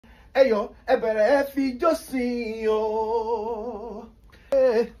Eyo, ebere fi josi yo.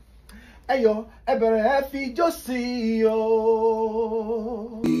 Eyo, ebere fi josi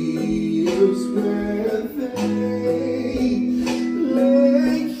yo. Feels where they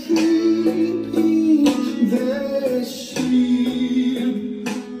lay keeping their sheep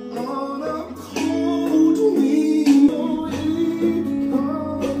on a cold window.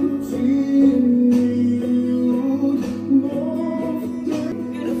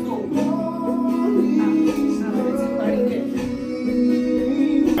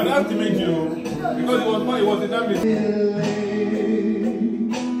 To meet you because it was in that meeting.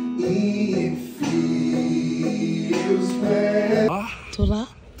 It feels bad. Tola?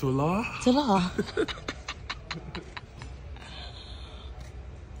 Tola? Tola?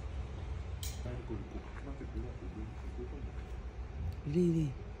 Really?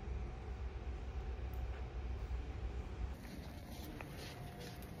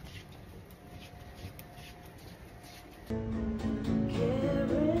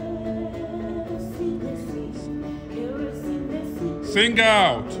 Sing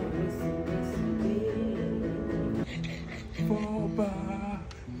out.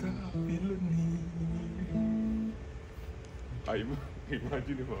 I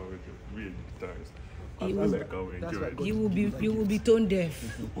imagine if I were to be a guitarist. You will be tone deaf.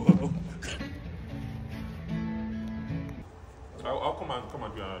 Wow. I'll come and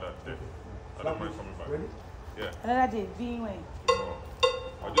do another day. I don't mind coming back. Ready? Yeah. Another day, being when?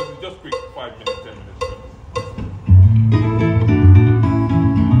 I'll just quick 5 minutes, 10 minutes.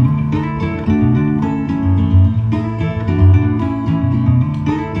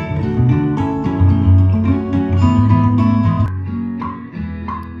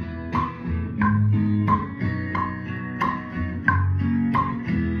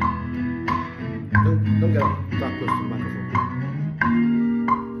 Don't get that close to the microphone.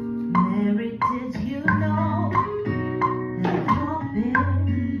 Mary, did you know that your baby?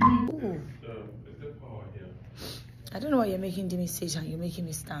 I don't know why you're making Dimi stage and you're making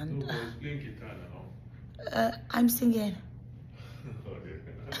me stand. No, I was playing guitar now. I'm singing.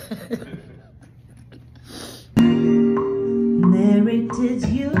 Mary, did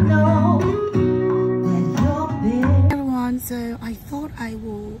you know that your baby? Everyone, so I thought I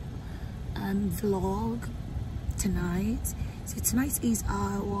will vlog tonight. So tonight is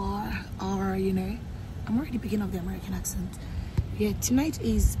our you know, I'm already picking up the American accent. Yeah, tonight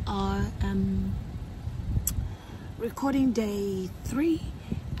is our recording day 3,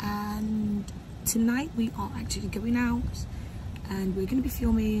 and tonight we are actually going out and we're going to be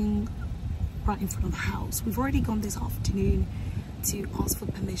filming right in front of the house. We've already gone this afternoon to ask for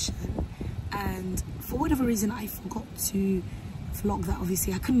permission, and for whatever reason I forgot to vlog that.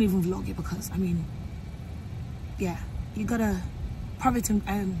 Obviously I couldn't even vlog it because I mean, yeah, you gotta private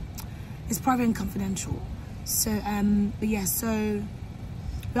and it's private and confidential. So but yeah, so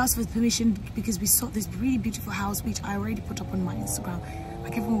we asked for permission because we saw this really beautiful house which I already put up on my Instagram.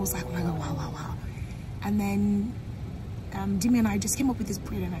 Like everyone was like, oh my god, wow, wow, wow. And then Dimi and I just came up with this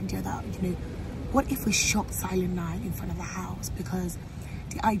brilliant idea that, you know, what if we shot Silent Night in front of the house? Because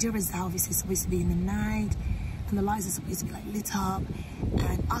the idea is that obviously it's supposed to be in the night and the lights are supposed to be like lit up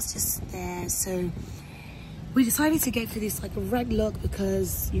and us just there. So we decided to get for this like a red look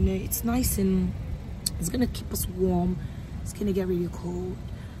because, you know, it's nice and it's gonna keep us warm. It's gonna get really cold.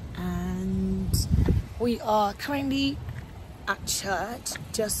 And we are currently at church.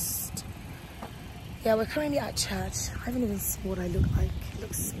 We're currently at church. I haven't even seen what I look like. It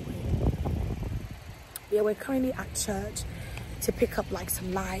looks weird. Yeah, we're currently at church to pick up like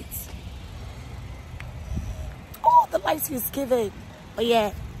some lights. Oh, the lights is giving. But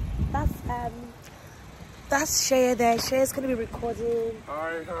yeah, that's Shea there. Shea's gonna be recording.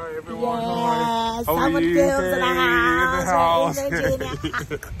 Hi everyone. Yes, How are someone you? films Hey, in the house.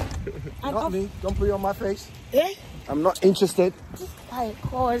 Not me. Don't put it on my face. Yeah? I'm not interested. Of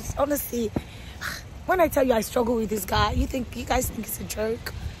course, honestly, when I tell you I struggle with this guy, you guys think it's a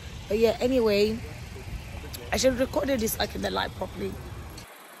joke. But yeah, anyway, I should have recorded this like in the live properly.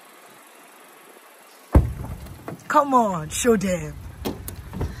 Come on, show them.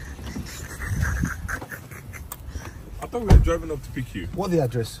 I thought we were driving up to pick you. What's the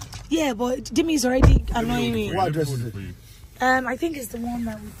address? Yeah, but Jimmy's already annoying me. What address is it? I think it's the one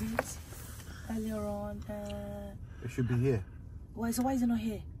that we did earlier on. It should be here. Why? So why is it not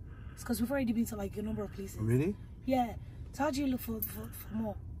here? It's because we've already been to like a number of places. Really? Yeah. So how do you look for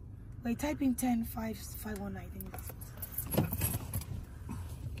more? Wait, type in 10-5-519. I think that's it.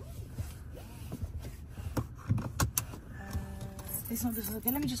 It's not this one.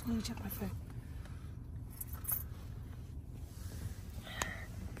 Okay, let me just go and check my phone.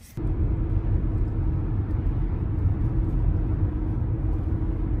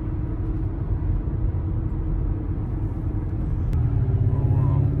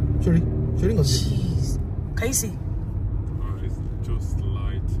 Jeez. Can you see? It's just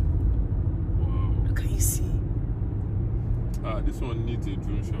light. Wow. Can you see? This one needs a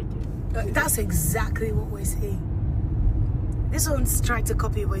drone shot. That's exactly what we're saying. This one's trying to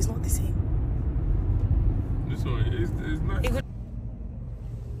copy, but it's not the same. This one is nice. It would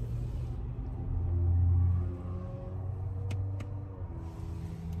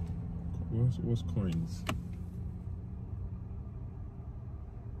What's coins?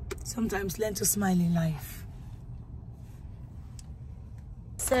 sometimes learn to smile in life.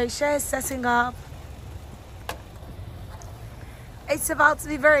 So Cher's setting up. It's about to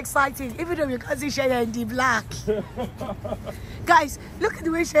be very exciting, even though you can't see Cher in the black. Guys, look at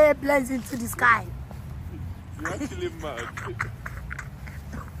the way Cher blends into the sky. You're actually mad.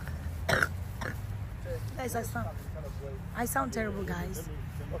 Guys, I sound terrible, guys.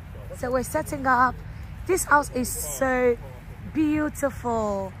 So we're setting up. This house is so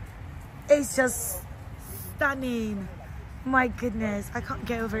beautiful. It's just stunning. My goodness, I can't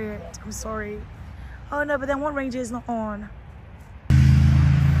get over it. I'm sorry. Oh no, but then one ranger is not on.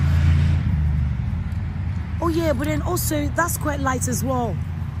 Oh yeah, but then also that square light as well.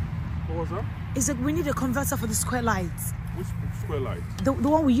 What was that? Is that we need a converter for the square lights. Which square light? The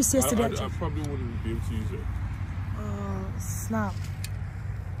one we used yesterday. I probably wouldn't be able to use it. Oh, snap.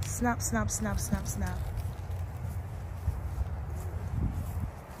 Snap, snap, snap, snap, snap.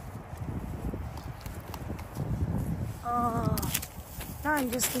 Oh, now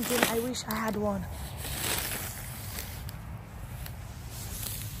I'm just thinking I wish I had one.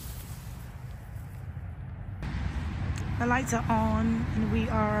 The lights are on and we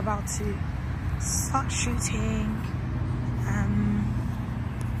are about to start shooting.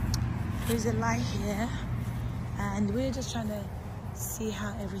 There's a light here and we're just trying to see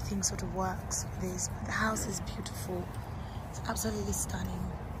how everything sort of works for this. But the house is beautiful. It's absolutely stunning.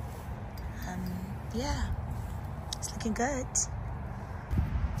 Yeah, it's looking good.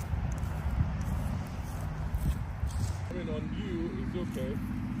 I mean, on you it's okay,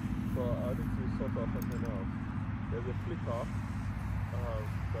 but I need to sort out something else. There's a flicker that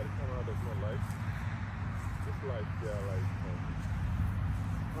the camera does not like. It's like they're like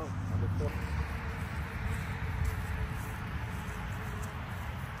on the top.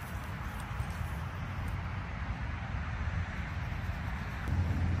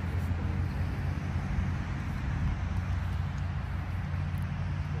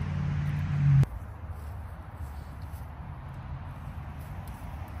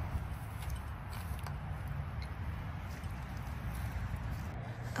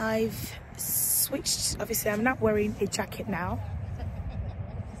 I've switched, obviously I'm not wearing a jacket now.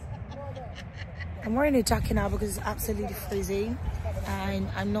 I'm wearing a jacket now because it's absolutely freezing and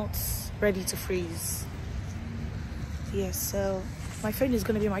I'm not ready to freeze. Yes, so my phone is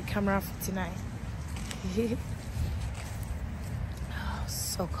going to be my camera for tonight. Oh,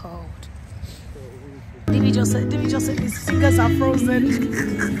 so cold. David just said his fingers are frozen.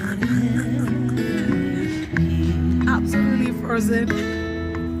 Absolutely frozen.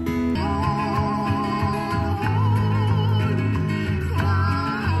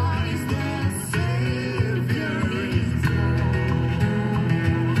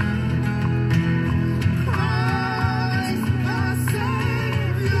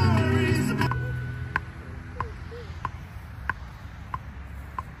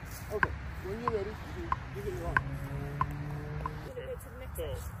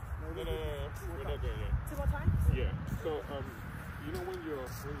 You know when you're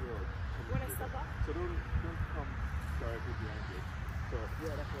When I step up? so don't come directly behind it. So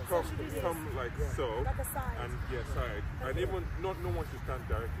come like so, Like a side. and side, and even no one should stand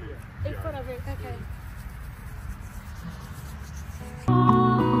directly In front of it, okay.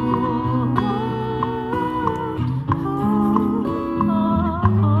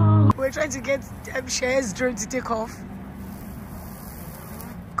 We're trying to get Cher's drone to take off.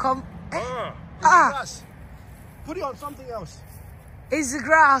 Come. Grass. Put it on something else. It's the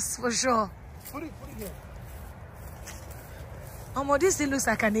grass for sure. Put it here. Oh, this thing looks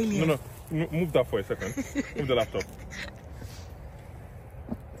like an alien. No, move that for a second. Move the laptop.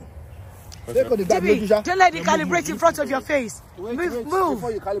 Jimmy, don't let it calibrate in front of your face. Wait, move.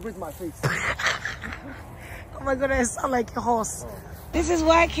 Before you calibrate my face. Oh my god, I sound like a horse. This is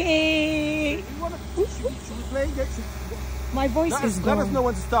working. My voice is gone. Let us know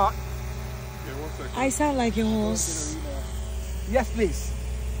when to start. Yeah, 1 second. I sound like a horse. Yes, please.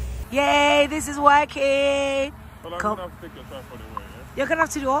 Yay, this is working. Well, I'm Come. gonna have to take your tripod away, yeah? You're gonna have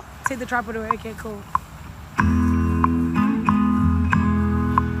to do what? Take the tripod away. Okay, cool.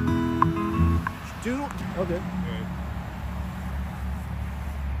 Okay.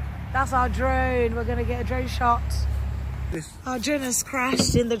 Yeah. That's our drone. We're gonna get a drone shot. Our drone has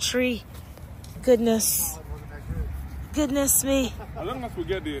crashed in the tree. Goodness. Goodness me. As long as we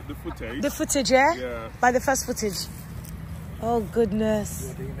get the footage. The footage, yeah? Yeah. By the first footage. Oh,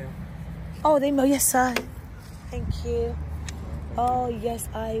 goodness. Oh, the email. Yes, sir. Thank you. Oh, yes,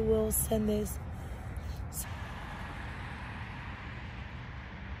 I will send this.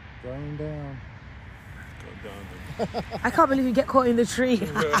 Drone down. I can't believe you get caught in the tree.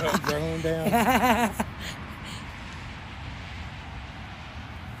 Drone down.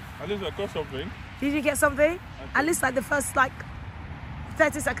 At least I got something. Did you get something? At least like the first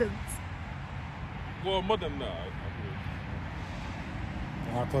 30 seconds. Well, more than that.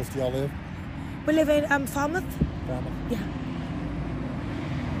 How close do y'all live? We live in Falmouth. Falmouth? Yeah.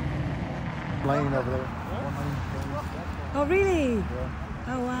 Lane over there. Oh, really? Yeah.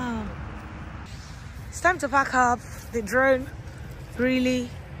 Oh, wow. It's time to pack up. The drone really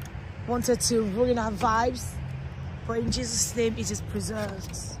wanted to ruin our vibes, but in Jesus' name, it is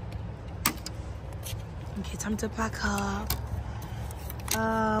preserved. Okay, time to pack up.